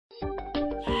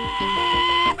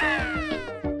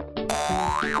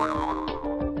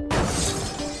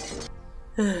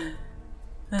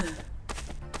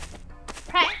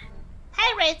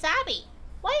Conehead Zombie,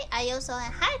 why are you so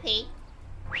unhappy?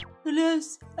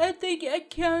 Alas, I think I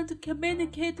can't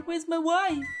communicate with my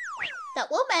wife. The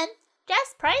woman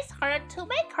just praised her to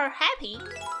make her happy.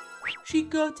 She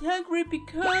got angry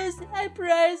because I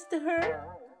praised her.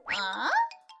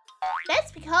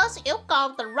 That's because you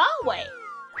got the wrong way.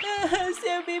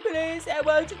 Save me, please. I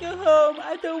want to go home.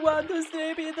 I don't want to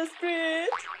sleep in the street.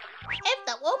 If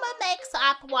the woman makes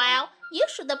up well, you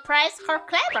should praise her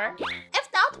clever. If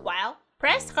not well,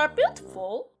 praise her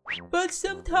beautiful. But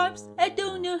sometimes I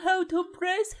don't know how to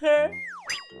praise her.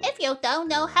 If you don't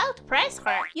know how to praise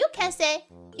her, you can say,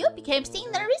 you became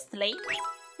thinner recently.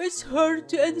 It's hard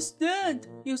to understand.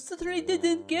 You certainly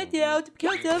didn't get out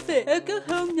because of it. I'll go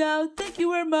home now. Thank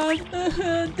you very much.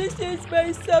 This is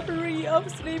my summary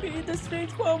of sleeping in the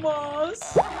street for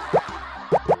months.